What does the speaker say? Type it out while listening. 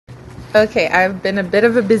Okay, I've been a bit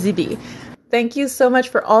of a busy bee. Thank you so much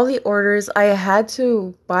for all the orders. I had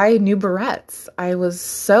to buy new barrettes. I was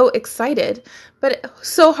so excited, but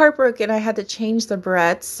so heartbroken I had to change the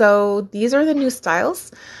barrettes. So these are the new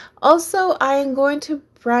styles. Also, I am going to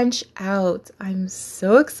branch out. I'm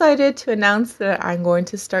so excited to announce that I'm going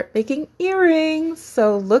to start making earrings.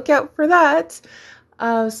 So look out for that.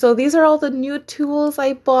 So these are all the new tools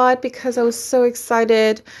I bought because I was so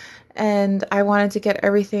excited and I wanted to get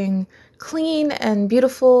everything clean and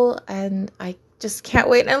beautiful, and I just can't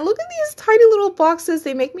wait. And look at these tiny little boxes.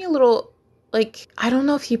 They make me a little, like, I don't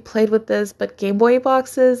know if you played with this, but Game Boy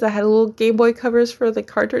boxes that had little Game Boy covers for the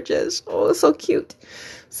cartridges. Oh, so cute.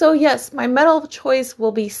 So yes, my metal of choice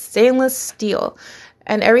will be stainless steel.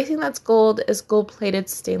 And everything that's gold is gold-plated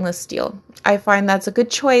stainless steel. I find that's a good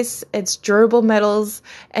choice. It's durable metals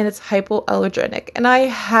and it's hypoallergenic. And I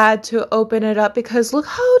had to open it up because look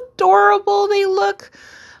how adorable they look.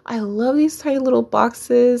 I love these tiny little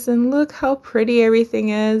boxes and look how pretty everything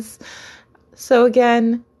is. So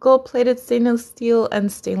again, gold-plated stainless steel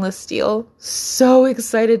and stainless steel. So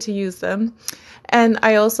excited to use them. And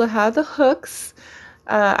I also have the hooks.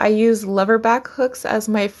 I use leverback hooks as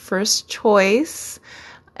my first choice,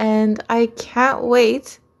 and I can't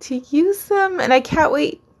wait to use them, and I can't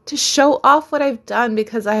wait to show off what I've done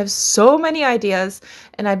because I have so many ideas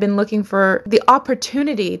and I've been looking for the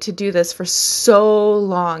opportunity to do this for so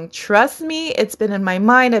long. Trust me, it's been in my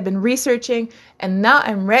mind. I've been researching and now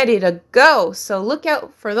I'm ready to go. So look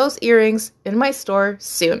out for those earrings in my store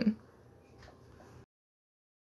soon.